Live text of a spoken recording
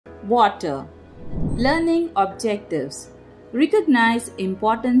Water. Learning objectives. Recognize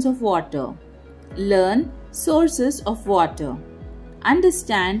importance of water. Learn sources of water.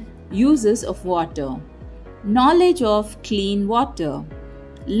 Understand uses of water. Knowledge of clean water.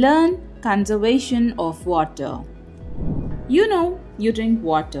 Learn conservation of water. You know you drink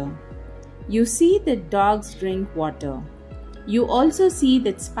water. You see that dogs drink water. You also see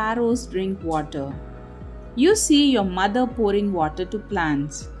that sparrows drink water. You see your mother pouring water to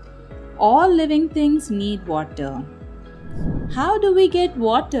plants. All living things need water. How do we get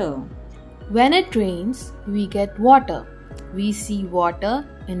water? When it rains, we get water. We see water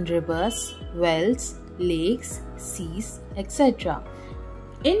in rivers, wells, lakes, seas, etc.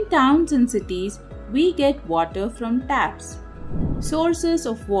 In towns and cities, we get water from taps. Sources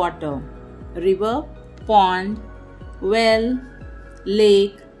of water: river, pond, well,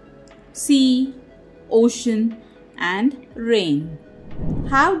 lake, sea, ocean, and rain.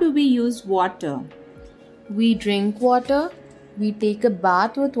 How do we use water? We drink water, we take a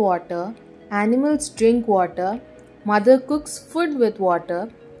bath with water, animals drink water, mother cooks food with water,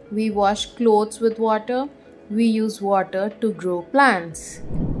 we wash clothes with water, we use water to grow plants.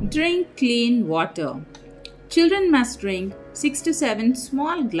 Drink clean water. Children must drink 6 to 7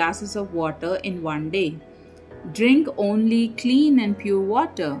 small glasses of water in one day. Drink only clean and pure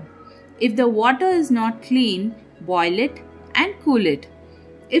water. If the water is not clean, boil it and cool it.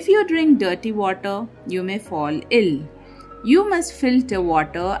 If you drink dirty water, you may fall ill. You must filter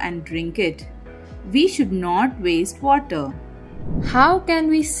water and drink it. We should not waste water. How can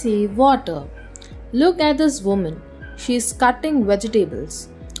we save water? Look at this woman. She is cutting vegetables,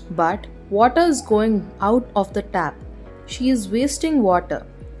 but water is going out of the tap. She is wasting water.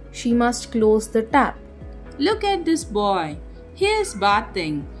 She must close the tap. Look at this boy. He is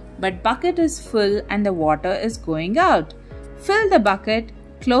bathing, but bucket is full and the water is going out. Fill the bucket,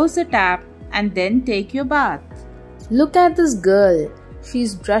 close the tap, and then take your bath. Look at this girl. She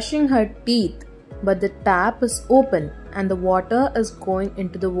is brushing her teeth, but the tap is open and the water is going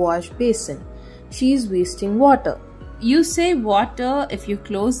into the wash basin. She is wasting water. You save water if you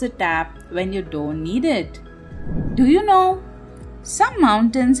close the tap when you don't need it. Do you know? Some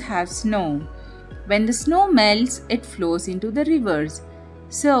mountains have snow. When the snow melts, it flows into the rivers.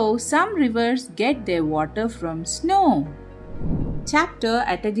 So, some rivers get their water from snow. Chapter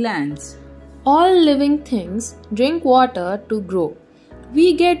at a glance. All living things drink water to grow.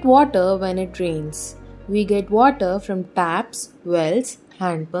 We get water when it rains. We get water from taps, wells,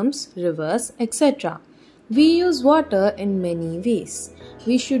 hand pumps, rivers, etc. We use water in many ways.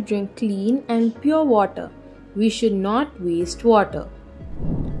 We should drink clean and pure water. We should not waste water.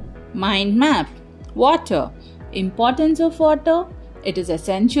 Mind map. Water. Importance of water. It is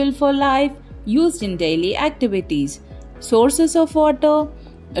essential for life, used in daily activities. Sources of water: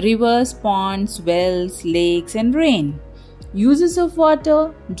 rivers, ponds, wells, lakes, and rain. Uses of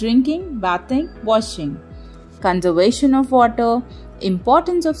water: drinking, bathing, washing. Conservation of water: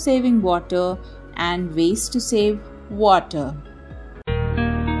 importance of saving water and ways to save water.